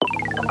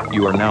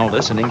You are now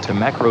listening to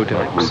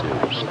Macrodose.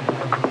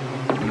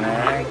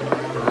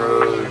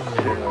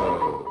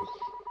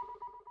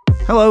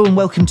 Hello and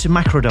welcome to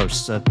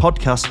Macrodose, a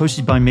podcast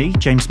hosted by me,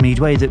 James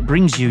Meadway, that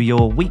brings you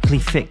your weekly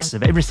fix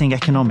of everything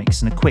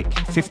economics in a quick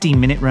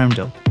 15-minute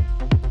roundup.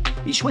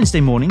 Each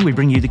Wednesday morning, we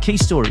bring you the key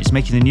stories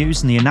making the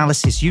news and the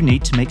analysis you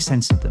need to make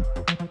sense of them.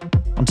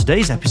 On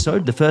today's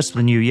episode, the first of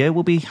the new year,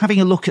 we'll be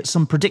having a look at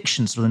some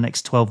predictions for the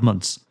next 12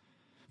 months.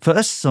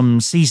 First,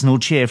 some seasonal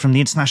cheer from the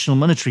International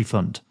Monetary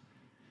Fund.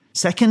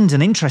 Second,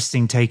 an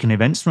interesting take on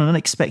events from an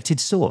unexpected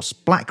source,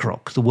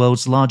 BlackRock, the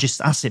world's largest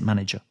asset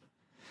manager.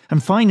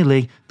 And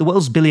finally, the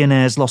world's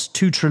billionaires lost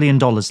 $2 trillion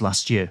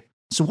last year.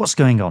 So what's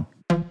going on?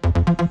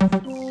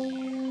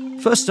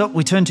 First up,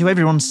 we turn to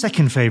everyone's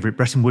second favourite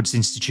Bretton Woods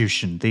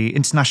institution, the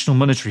International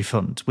Monetary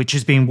Fund, which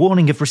has been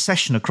warning of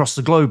recession across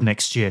the globe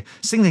next year,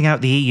 singling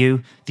out the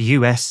EU, the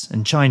US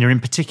and China in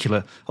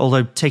particular,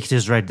 although take it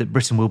as read that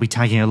Britain will be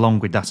tagging along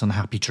with that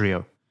unhappy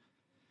trio.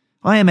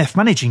 IMF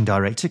Managing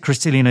Director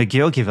Kristalina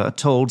Georgieva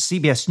told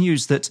CBS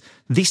News that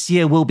this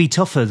year will be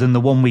tougher than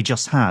the one we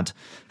just had,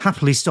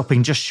 happily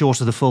stopping just short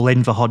of the full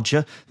Enver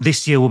Hoxha.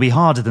 This year will be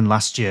harder than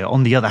last year.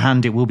 On the other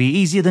hand, it will be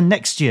easier than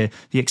next year,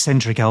 the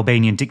eccentric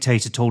Albanian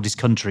dictator told his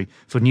country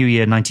for New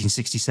Year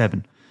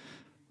 1967.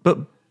 But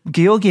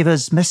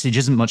Georgieva's message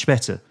isn't much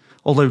better.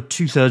 Although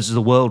 2/3 of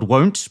the world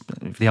won't,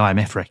 if the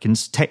IMF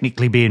reckons,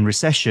 technically be in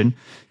recession,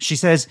 she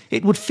says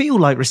it would feel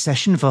like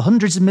recession for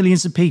hundreds of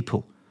millions of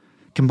people.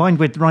 Combined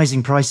with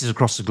rising prices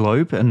across the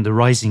globe and the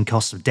rising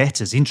cost of debt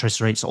as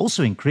interest rates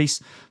also increase,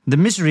 the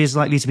misery is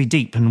likely to be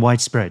deep and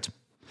widespread.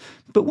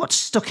 But what's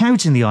stuck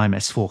out in the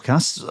IMF's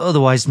forecasts,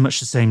 otherwise much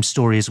the same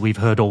story as we've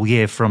heard all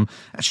year from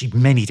actually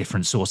many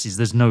different sources,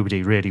 there's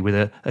nobody really with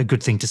a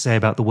good thing to say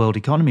about the world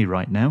economy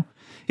right now,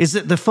 is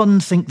that the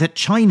fund think that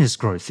China's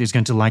growth is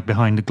going to lag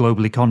behind the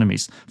global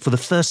economies for the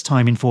first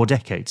time in 4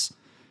 decades.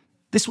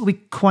 This will be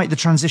quite the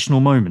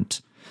transitional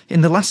moment.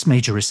 In the last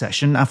major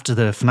recession, after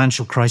the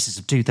financial crisis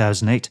of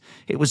 2008,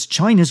 it was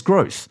China's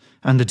growth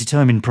and the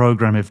determined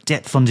program of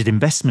debt-funded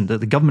investment that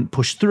the government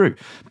pushed through,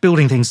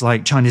 building things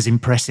like China's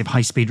impressive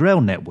high-speed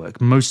rail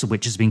network, most of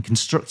which has been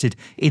constructed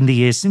in the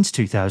years since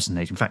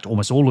 2008. In fact,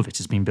 almost all of it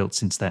has been built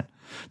since then,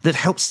 that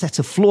helped set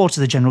a floor to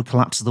the general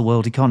collapse of the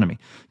world economy.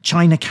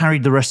 China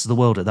carried the rest of the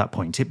world at that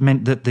point. It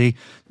meant that the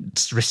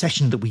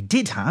recession that we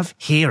did have,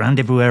 here and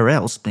everywhere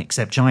else,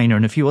 except China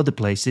and a few other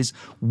places,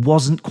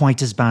 wasn't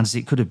quite as bad as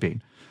it could have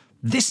been.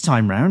 This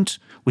time round,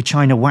 with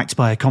China whacked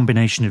by a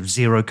combination of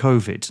zero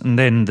COVID, and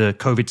then the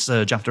COVID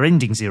surge after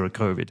ending zero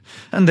COVID,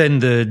 and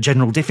then the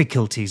general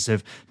difficulties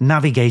of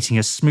navigating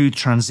a smooth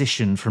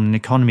transition from an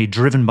economy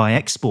driven by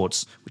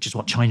exports, which is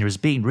what China has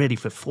been really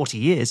for 40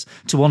 years,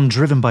 to one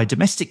driven by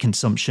domestic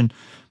consumption,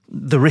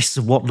 the risks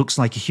of what looks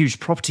like a huge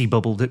property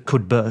bubble that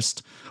could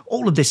burst.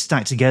 All of this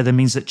stacked together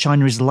means that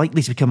China is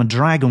likely to become a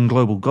drag on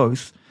global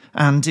growth,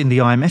 and in the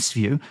IMF's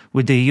view,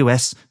 with the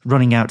US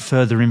running out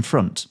further in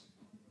front.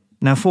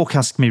 Now,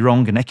 forecasts can be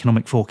wrong, and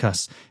economic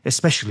forecasts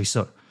especially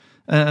so.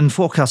 And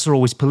forecasts are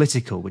always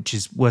political, which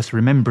is worth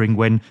remembering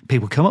when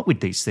people come up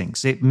with these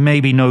things. It may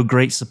be no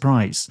great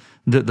surprise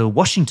that the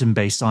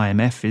Washington-based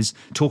IMF is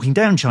talking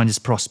down China's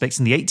prospects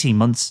in the 18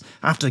 months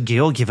after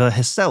Georgieva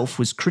herself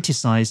was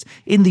criticised,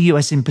 in the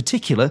US in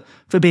particular,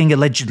 for being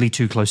allegedly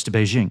too close to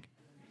Beijing.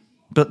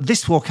 But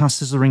this forecast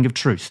has a ring of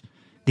truth.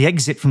 The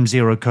exit from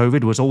zero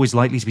COVID was always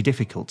likely to be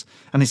difficult,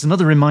 and it's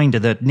another reminder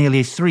that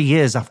nearly 3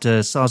 years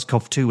after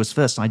SARS-CoV-2 was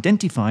first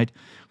identified,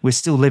 we're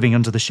still living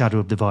under the shadow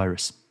of the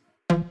virus.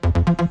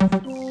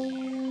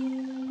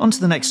 On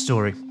to the next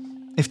story.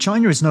 If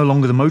China is no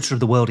longer the motor of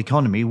the world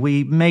economy,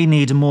 we may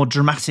need a more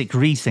dramatic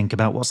rethink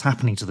about what's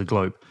happening to the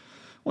globe.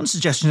 One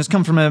suggestion has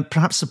come from a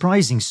perhaps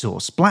surprising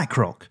source,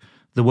 BlackRock,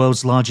 the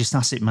world's largest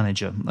asset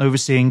manager,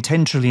 overseeing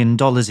 $10 trillion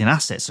in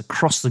assets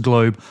across the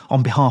globe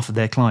on behalf of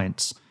their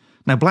clients.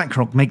 Now,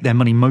 BlackRock make their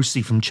money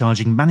mostly from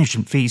charging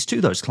management fees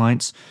to those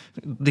clients.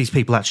 These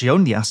people actually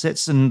own the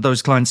assets, and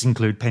those clients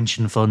include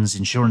pension funds,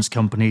 insurance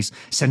companies,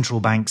 central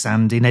banks,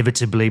 and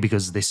inevitably,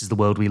 because this is the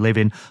world we live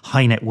in,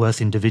 high net worth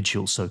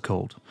individuals,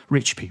 so-called,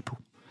 rich people.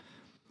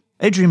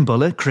 Adrian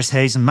Buller, Chris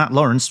Hayes and Matt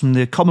Lawrence from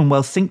the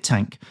Commonwealth think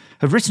tank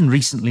have written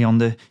recently on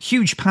the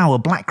huge power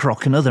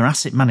BlackRock and other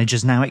asset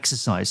managers now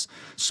exercise,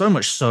 so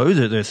much so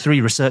that the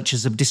 3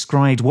 researchers have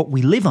described what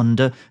we live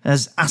under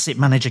as asset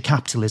manager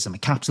capitalism, a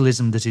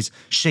capitalism that is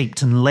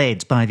shaped and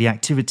led by the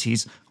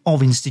activities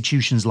of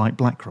institutions like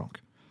BlackRock.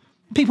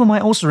 People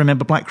might also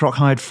remember BlackRock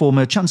hired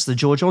former Chancellor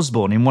George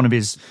Osborne in one of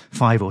his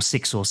 5 or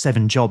 6 or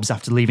 7 jobs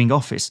after leaving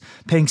office,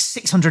 paying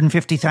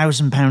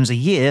 £650,000 a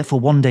year for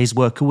 1 day's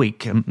work a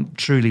week. And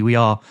truly we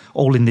are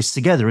all in this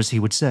together, as he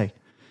would say.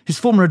 His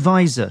former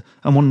advisor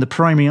and one of the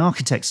primary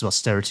architects of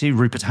austerity,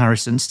 Rupert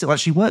Harrison, still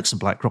actually works at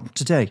BlackRock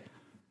today.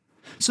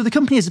 So the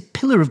company is a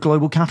pillar of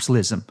global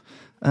capitalism,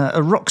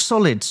 a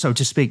rock-solid, so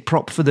to speak,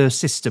 prop for the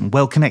system,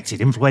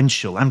 well-connected,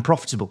 influential and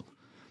profitable.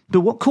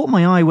 But what caught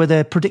my eye were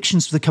their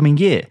predictions for the coming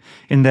year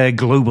in their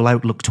Global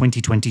Outlook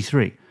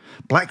 2023.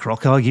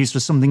 BlackRock argues for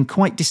something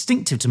quite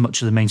distinctive to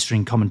much of the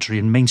mainstream commentary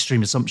and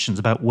mainstream assumptions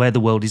about where the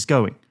world is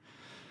going.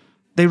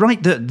 They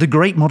write that the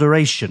Great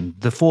Moderation,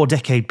 the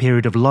 4-decade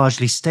period of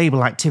largely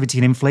stable activity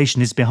and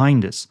inflation, is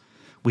behind us.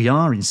 We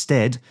are,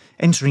 instead,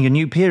 entering a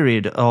new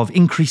period of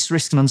increased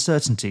risk and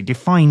uncertainty,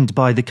 defined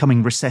by the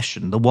coming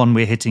recession, the one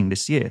we're hitting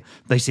this year.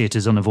 They see it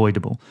as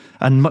unavoidable,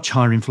 and much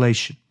higher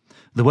inflation.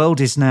 The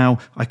world is now,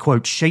 I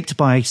quote, shaped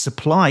by a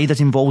supply that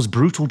involves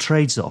brutal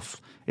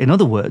trades-off. In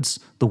other words,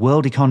 the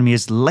world economy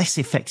is less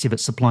effective at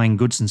supplying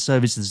goods and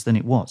services than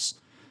it was.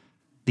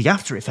 The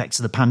after effects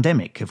of the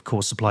pandemic have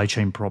caused supply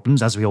chain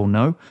problems, as we all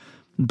know.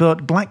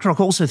 But BlackRock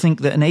also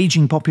think that an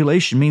ageing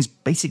population means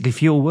basically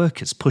fewer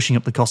workers, pushing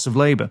up the cost of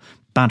labour.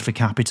 Bad for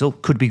capital,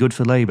 could be good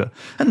for labour.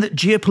 And that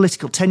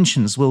geopolitical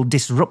tensions will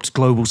disrupt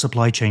global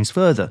supply chains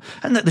further.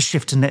 And that the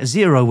shift to net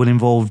zero will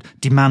involve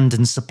demand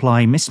and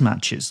supply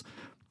mismatches.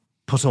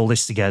 Put all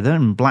this together,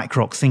 and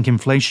BlackRock think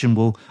inflation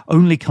will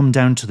only come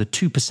down to the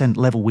 2%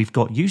 level we've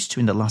got used to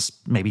in the last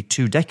maybe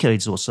 2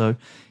 decades or so,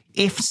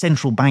 if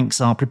central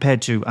banks are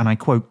prepared to, and I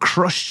quote,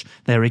 crush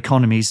their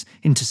economies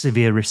into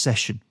severe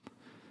recession.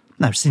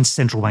 Now, since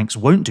central banks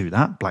won't do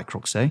that,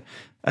 BlackRock say,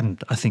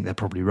 and I think they're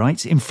probably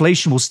right,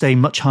 inflation will stay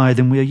much higher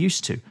than we are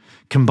used to,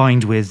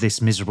 combined with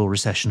this miserable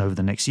recession over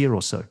the next year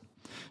or so.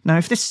 Now,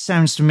 if this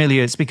sounds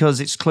familiar, it's because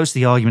it's close to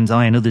the argument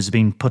I and others have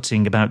been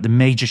putting about the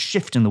major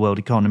shift in the world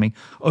economy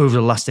over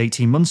the last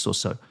 18 months or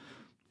so.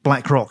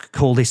 BlackRock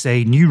call this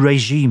a new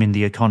regime in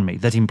the economy,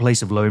 that in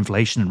place of low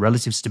inflation and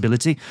relative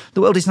stability,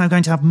 the world is now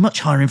going to have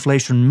much higher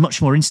inflation and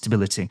much more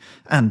instability,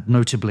 and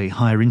notably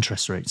higher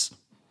interest rates.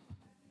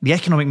 The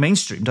economic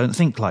mainstream don't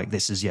think like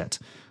this as yet.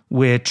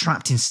 We're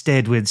trapped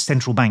instead with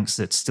central banks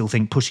that still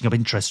think pushing up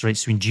interest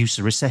rates to induce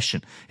a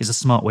recession is a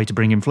smart way to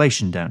bring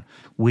inflation down.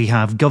 We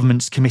have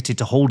governments committed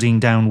to holding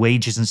down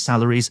wages and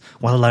salaries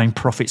while allowing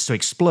profits to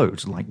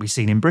explode, like we've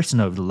seen in Britain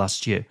over the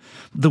last year.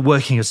 The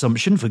working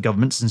assumption for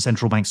governments and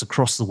central banks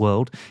across the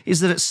world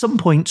is that at some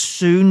point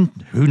soon,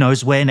 who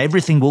knows when,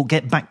 everything will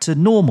get back to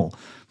normal,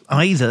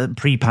 either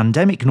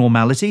pre-pandemic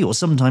normality or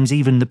sometimes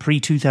even the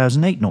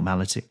pre-2008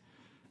 normality.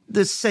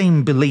 The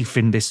same belief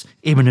in this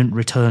imminent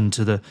return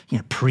to the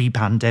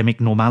pre-pandemic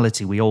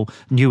normality we all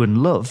knew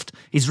and loved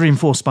is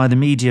reinforced by the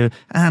media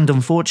and,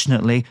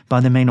 unfortunately,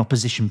 by the main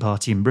opposition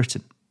party in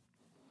Britain.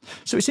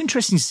 So it's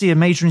interesting to see a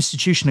major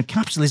institution of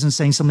capitalism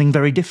saying something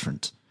very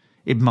different.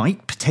 It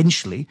might,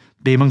 potentially,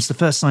 be amongst the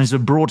first signs of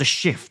a broader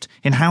shift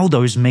in how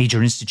those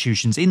major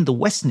institutions in the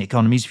Western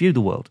economies view the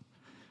world.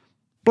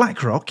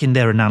 BlackRock, in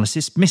their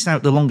analysis, miss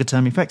out the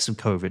longer-term effects of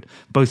COVID,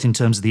 both in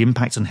terms of the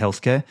impact on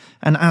healthcare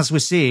and, as we're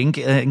seeing,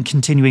 in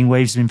continuing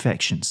waves of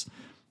infections.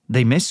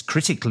 They miss,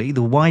 critically,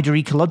 the wider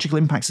ecological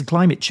impacts of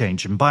climate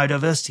change and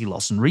biodiversity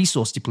loss and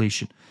resource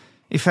depletion,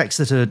 effects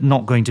that are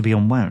not going to be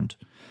unwound.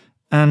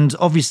 And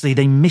obviously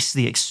they miss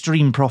the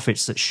extreme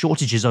profits that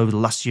shortages over the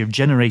last year have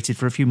generated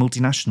for a few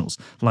multinationals,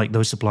 like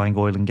those supplying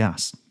oil and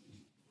gas.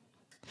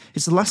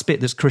 It's the last bit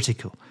that's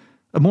critical.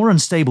 A more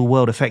unstable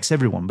world affects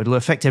everyone, but it'll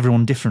affect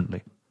everyone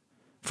differently.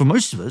 For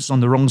most of us, on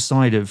the wrong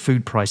side of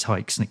food price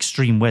hikes and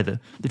extreme weather,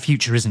 the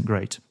future isn't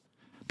great.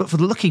 But for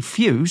the lucky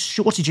few,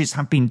 shortages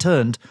have been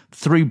turned,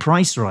 through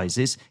price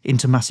rises,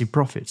 into massive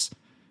profits.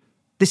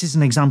 This is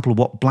an example of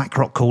what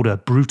BlackRock called a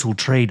brutal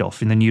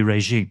trade-off in the new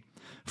regime.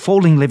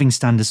 Falling living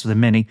standards for the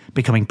many,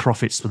 becoming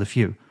profits for the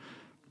few.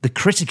 The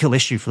critical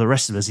issue for the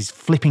rest of us is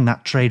flipping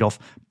that trade-off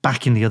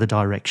back in the other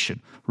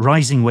direction,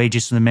 rising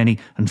wages for the many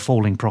and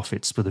falling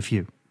profits for the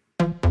few.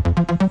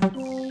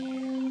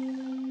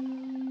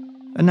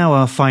 And now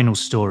our final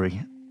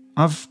story.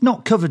 I've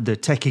not covered the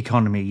tech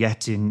economy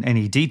yet in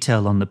any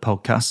detail on the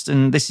podcast,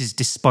 and this is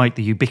despite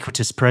the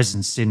ubiquitous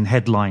presence in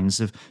headlines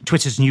of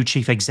Twitter's new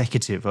chief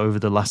executive over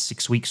the last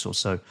 6 weeks or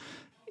so.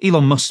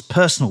 Elon Musk's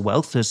personal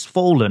wealth has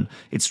fallen,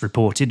 it's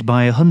reported,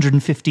 by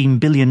 $115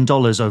 billion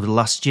over the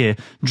last year,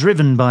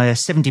 driven by a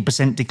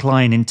 70%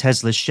 decline in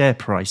Tesla's share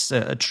price,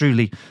 a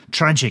truly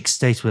tragic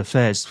state of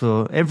affairs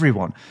for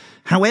everyone.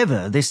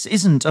 However, this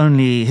isn't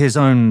only his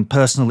own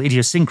personal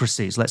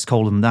idiosyncrasies, let's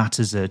call them that,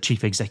 as a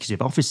chief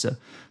executive officer,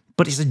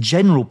 but it's a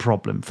general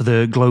problem for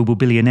the global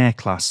billionaire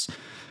class,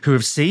 who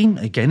have seen,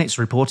 again it's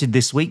reported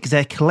this week,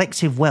 their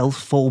collective wealth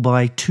fall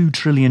by $2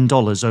 trillion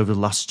over the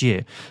last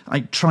year.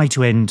 I try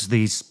to end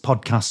these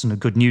podcasts on a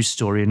good news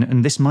story,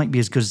 and this might be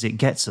as good as it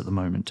gets at the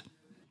moment.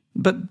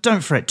 But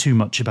don't fret too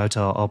much about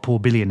our poor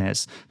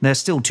billionaires. They're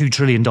still $2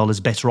 trillion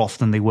better off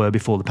than they were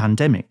before the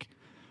pandemic.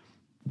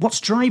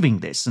 What's driving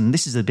this, and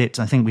this is a bit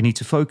I think we need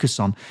to focus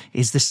on,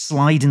 is the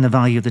slide in the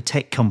value of the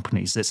tech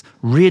companies that's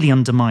really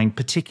undermined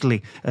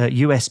particularly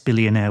US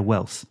billionaire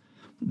wealth.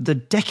 The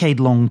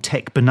decade-long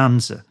tech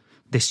bonanza,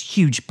 this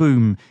huge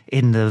boom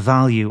in the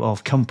value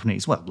of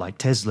companies, well, like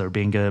Tesla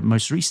being a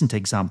most recent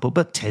example,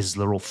 but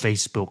Tesla or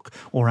Facebook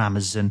or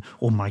Amazon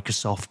or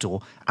Microsoft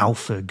or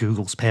Alpha,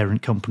 Google's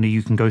parent company,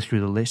 you can go through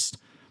the list.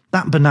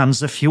 That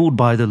bonanza, fueled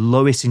by the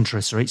lowest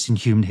interest rates in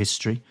human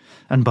history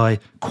and by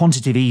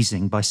quantitative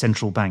easing by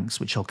central banks,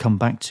 which I'll come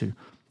back to,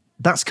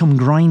 that's come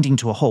grinding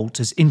to a halt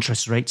as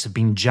interest rates have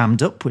been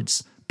jammed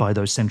upwards by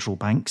those central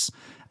banks,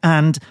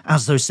 and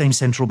as those same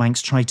central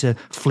banks try to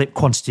flip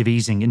quantitative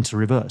easing into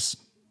reverse.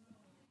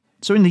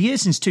 So in the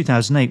years since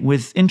 2008,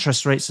 with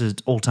interest rates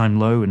at all-time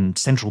low and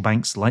central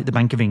banks like the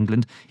Bank of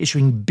England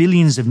issuing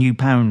billions of new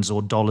pounds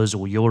or dollars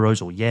or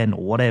euros or yen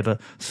or whatever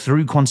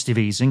through quantitative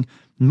easing,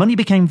 money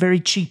became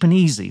very cheap and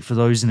easy for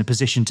those in a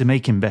position to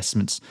make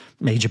investments.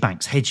 Major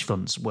banks, hedge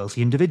funds,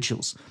 wealthy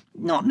individuals.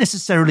 Not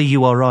necessarily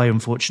you or I,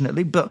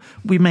 unfortunately, but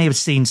we may have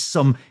seen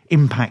some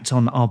impact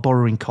on our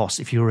borrowing costs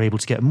if you were able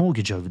to get a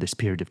mortgage over this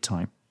period of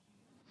time.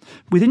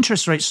 With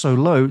interest rates so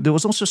low, there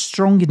was also a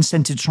strong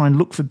incentive to try and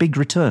look for big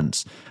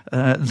returns.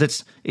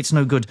 That it's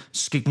no good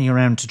scooping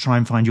around to try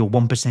and find your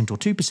 1% or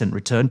 2%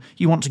 return.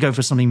 You want to go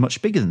for something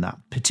much bigger than that,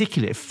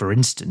 particularly if, for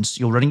instance,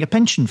 you're running a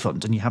pension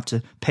fund and you have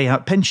to pay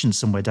out pensions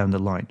somewhere down the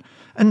line.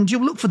 And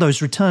you'll look for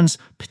those returns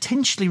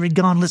potentially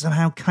regardless of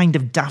how kind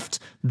of daft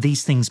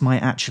these things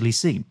might actually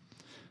seem.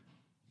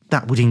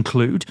 That would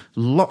include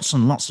lots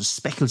and lots of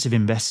speculative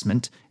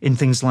investment in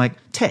things like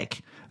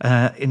tech,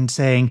 in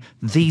saying,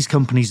 these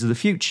companies are the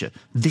future.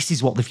 This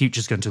is what the future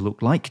is going to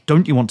look like.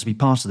 Don't you want to be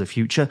part of the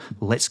future?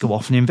 Let's go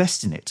off and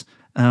invest in it.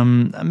 A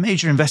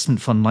major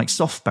investment fund like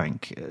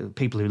SoftBank,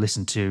 people who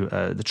listen to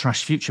the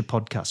Trash Future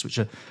podcast, which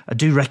I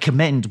do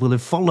recommend, will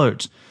have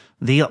followed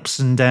the ups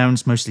and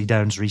downs, mostly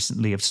downs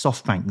recently, of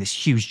SoftBank,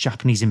 this huge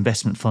Japanese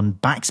investment fund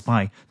backed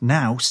by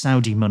now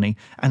Saudi money,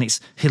 and its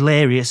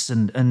hilarious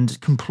and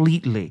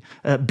completely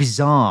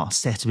bizarre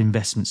set of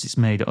investments it's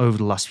made over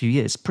the last few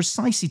years,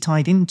 precisely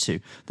tied into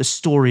the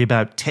story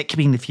about tech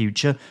being the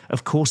future.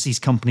 Of course, these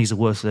companies are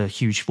worth a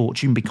huge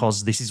fortune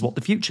because this is what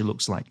the future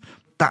looks like.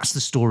 That's the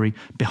story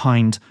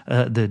behind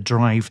the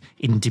drive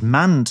in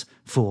demand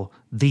for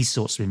these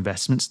sorts of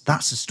investments.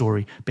 That's the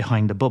story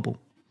behind the bubble.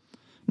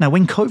 Now,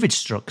 when COVID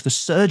struck, the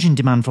surge in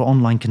demand for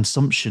online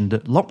consumption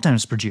that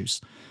lockdowns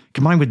produced,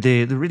 combined with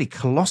the really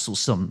colossal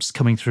sums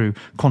coming through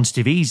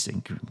quantitative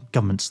easing,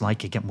 governments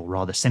like, again, well,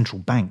 rather central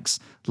banks,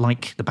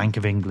 like the Bank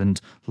of England,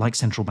 like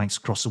central banks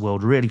across the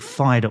world, really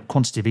fired up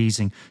quantitative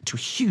easing to a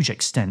huge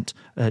extent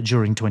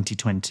during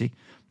 2020.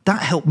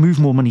 That helped move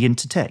more money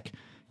into tech.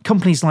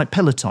 Companies like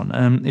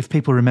Peloton, if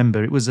people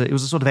remember, it was a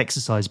sort of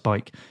exercise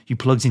bike you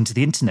plugged into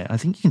the internet. I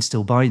think you can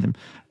still buy them.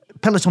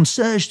 Peloton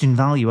surged in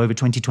value over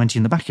 2020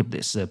 in the back of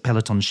this.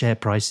 Peloton share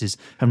prices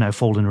have now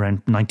fallen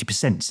around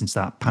 90% since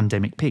that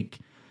pandemic peak.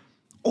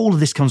 All of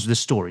this comes with a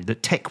story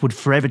that tech would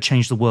forever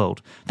change the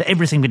world, that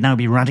everything would now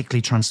be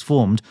radically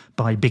transformed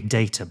by big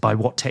data, by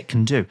what tech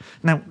can do.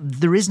 Now,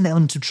 there is an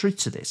element of truth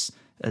to this.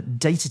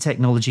 Data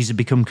technologies have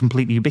become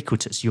completely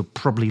ubiquitous. You're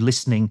probably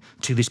listening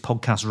to this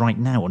podcast right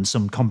now on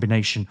some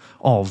combination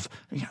of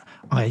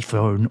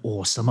iPhone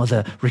or some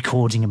other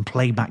recording and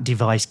playback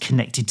device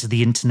connected to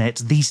the internet.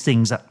 These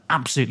things are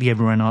absolutely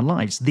everywhere in our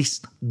lives.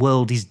 This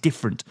world is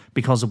different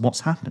because of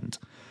what's happened.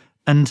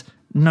 And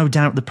no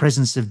doubt the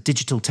presence of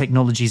digital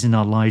technologies in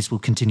our lives will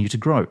continue to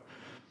grow.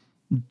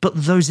 But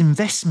those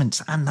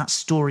investments and that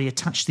story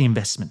attached to the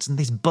investments and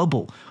this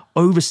bubble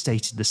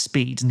overstated the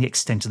speed and the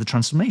extent of the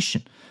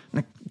transformation.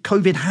 Now,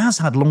 COVID has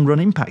had long-run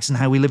impacts on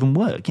how we live and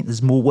work.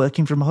 There's more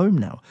working from home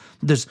now.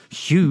 There's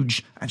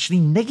huge, actually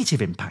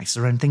negative impacts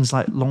around things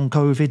like long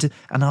COVID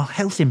and our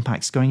health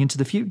impacts going into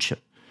the future.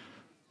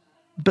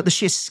 But the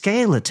sheer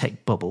scale of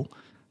tech bubble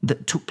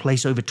that took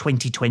place over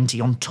 2020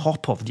 on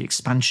top of the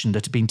expansion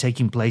that had been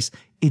taking place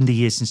in the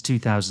years since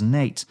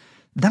 2008,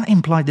 that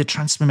implied the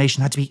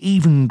transformation had to be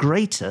even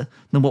greater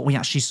than what we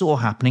actually saw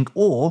happening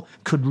or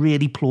could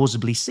really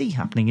plausibly see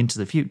happening into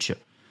the future.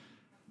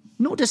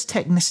 Nor does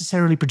tech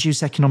necessarily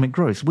produce economic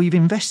growth. We've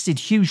invested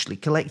hugely,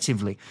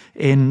 collectively,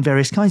 in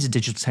various kinds of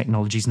digital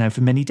technologies now for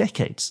many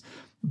decades.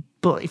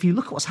 But if you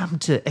look at what's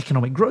happened to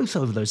economic growth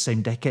over those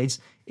same decades,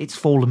 it's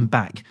fallen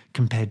back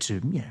compared to,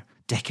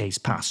 decades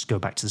past. Go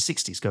back to the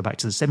 60s, go back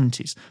to the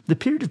 70s. The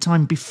period of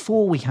time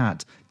before we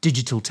had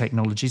digital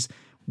technologies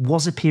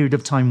was a period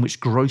of time which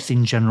growth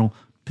in general,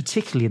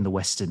 particularly in the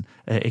Western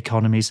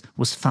economies,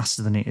 was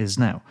faster than it is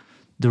now.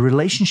 The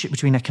relationship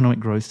between economic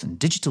growth and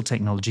digital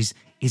technologies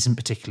isn't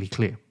particularly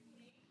clear.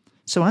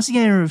 So as the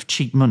era of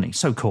cheap money,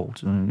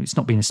 so-called, it's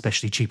not been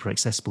especially cheap or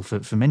accessible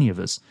for many of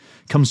us,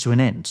 comes to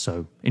an end,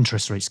 so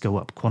interest rates go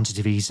up,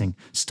 quantitative easing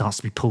starts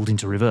to be pulled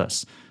into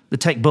reverse, the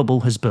tech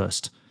bubble has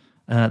burst.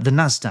 The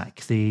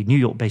Nasdaq, the New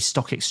York-based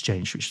stock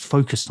exchange, which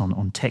focused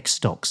on tech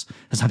stocks,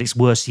 has had its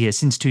worst year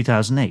since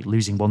 2008,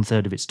 losing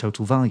 1/3 of its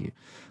total value.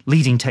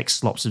 Leading tech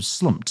stocks have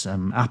slumped.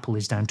 Apple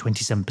is down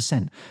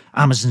 27%.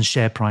 Amazon's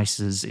share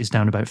prices is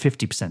down about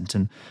 50%.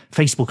 And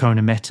Facebook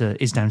owner Meta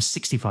is down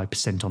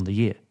 65% on the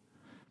year.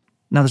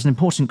 Now, there's an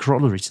important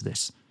corollary to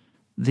this.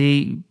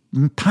 The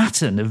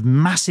pattern of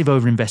massive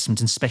overinvestment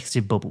and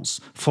speculative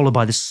bubbles, followed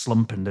by the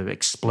slump and the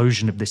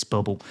explosion of this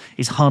bubble,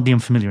 is hardly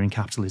unfamiliar in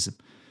capitalism.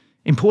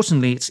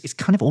 Importantly, it's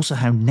kind of also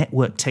how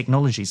network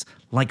technologies,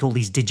 like all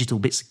these digital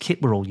bits of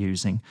kit we're all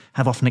using,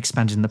 have often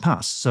expanded in the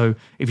past. So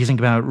if you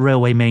think about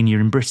railway mania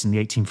in Britain in the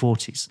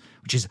 1840s,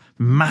 which is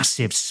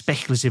massive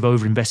speculative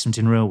overinvestment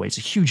in railways,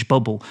 a huge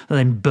bubble that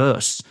then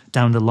bursts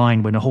down the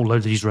line when a whole load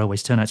of these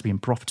railways turn out to be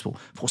unprofitable,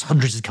 force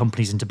hundreds of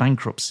companies into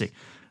bankruptcy.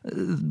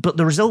 But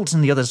the result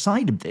on the other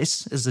side of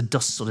this, as the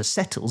dust sort of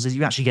settles, is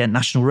you actually get a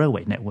national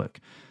railway network.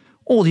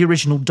 or the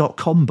original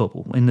dot-com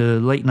bubble in the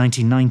late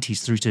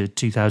 1990s through to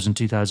 2000,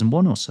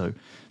 2001 or so.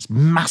 It's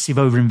massive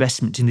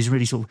overinvestment in this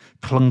really sort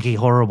of clunky,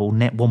 horrible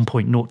net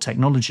 1.0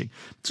 technology.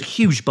 It's a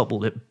huge bubble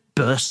that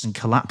bursts and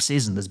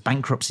collapses, and there's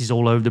bankruptcies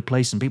all over the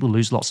place, and people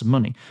lose lots of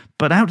money.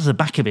 But out of the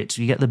back of it,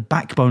 you get the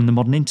backbone of the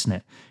modern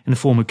internet in the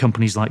form of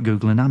companies like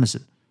Google and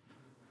Amazon.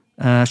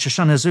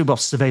 Shoshana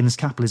Zuboff's Surveillance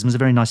Capitalism is a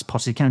very nice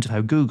potted account of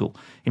how Google,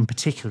 in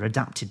particular,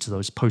 adapted to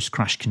those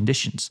post-crash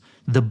conditions.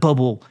 The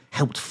bubble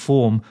helped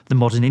form the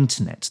modern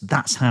internet.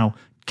 That's how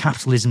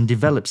capitalism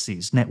develops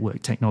these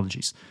network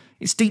technologies.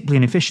 It's deeply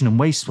inefficient and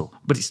wasteful,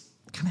 but it's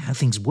kind of how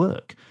things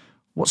work.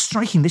 What's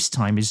striking this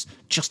time is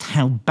just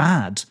how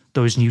bad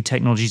those new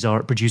technologies are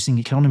at producing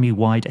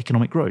economy-wide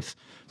economic growth.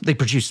 They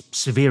produce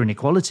severe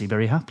inequality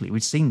very happily.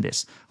 We've seen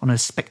this on a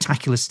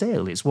spectacular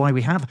scale. It's why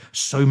we have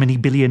so many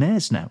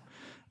billionaires now.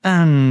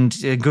 And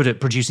good at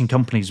producing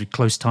companies with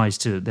close ties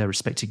to their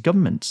respective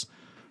governments.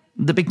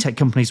 The big tech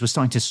companies were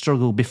starting to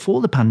struggle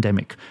before the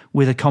pandemic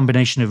with a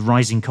combination of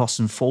rising costs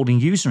and falling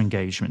user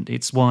engagement.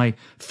 It's why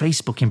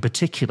Facebook in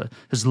particular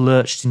has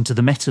lurched into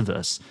the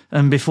metaverse,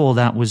 and before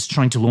that was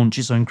trying to launch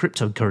its own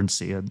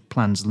cryptocurrency,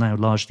 plans now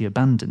largely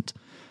abandoned.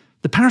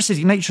 The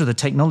parasitic nature of the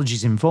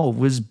technologies involved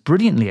was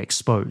brilliantly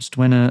exposed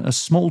when a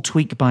small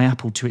tweak by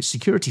Apple to its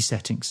security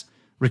settings,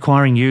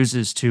 requiring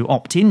users to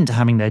opt in to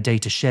having their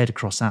data shared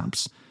across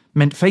apps,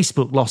 meant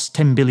Facebook lost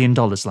 $10 billion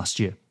last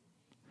year.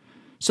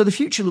 So the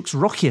future looks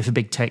rockier for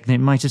big tech than it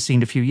might have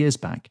seemed a few years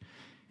back.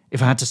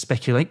 If I had to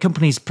speculate,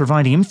 companies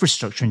providing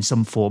infrastructure in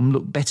some form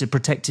look better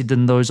protected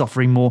than those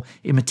offering more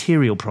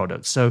immaterial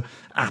products. So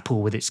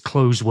Apple with its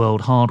closed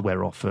world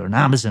hardware offer and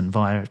Amazon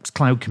via its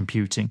cloud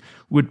computing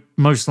would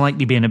most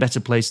likely be in a better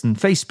place than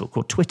Facebook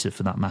or Twitter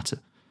for that matter.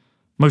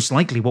 Most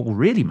likely what will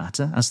really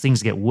matter, as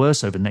things get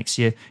worse over next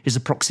year, is the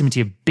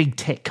proximity of big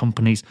tech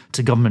companies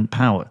to government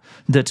power,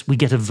 that we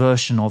get a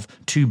version of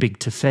too big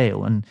to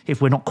fail. And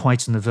if we're not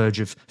quite on the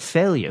verge of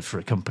failure for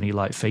a company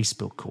like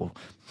Facebook, or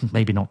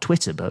maybe not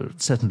Twitter,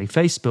 but certainly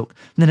Facebook,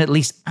 then at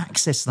least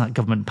access that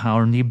government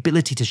power and the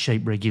ability to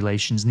shape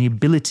regulations and the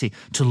ability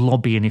to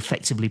lobby and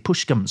effectively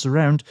push governments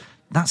around,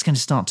 that's going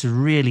to start to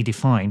really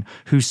define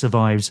who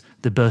survives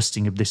the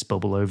bursting of this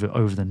bubble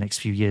over the next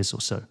few years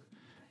or so.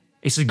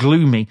 It's a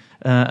gloomy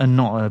and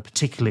not a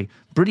particularly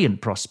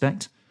brilliant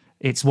prospect.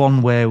 It's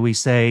one where we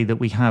say that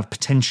we have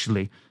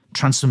potentially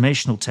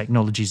transformational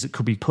technologies that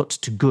could be put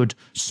to good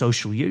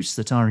social use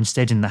that are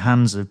instead in the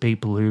hands of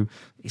people who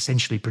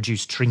essentially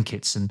produce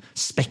trinkets and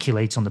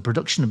speculate on the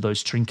production of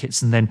those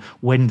trinkets, and then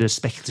when the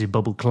speculative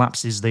bubble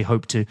collapses, they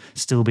hope to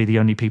still be the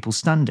only people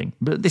standing.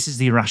 But this is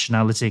the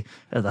irrationality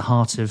at the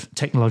heart of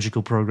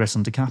technological progress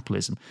under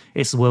capitalism.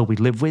 It's the world we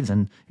live with,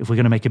 and if we're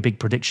going to make a big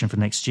prediction for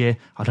next year,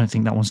 I don't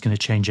think that one's going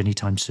to change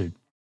anytime soon.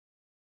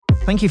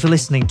 Thank you for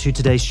listening to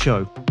today's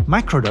show.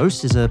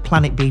 Macrodose is a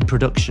Planet B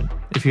production.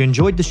 If you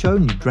enjoyed the show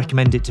and you'd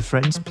recommend it to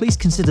friends, please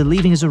consider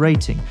leaving us a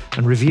rating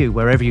and review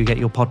wherever you get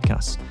your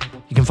podcasts.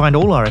 You can find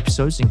all our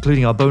episodes,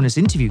 including our bonus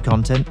interview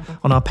content,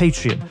 on our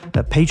Patreon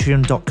at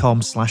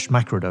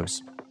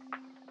patreon.com/macrodose.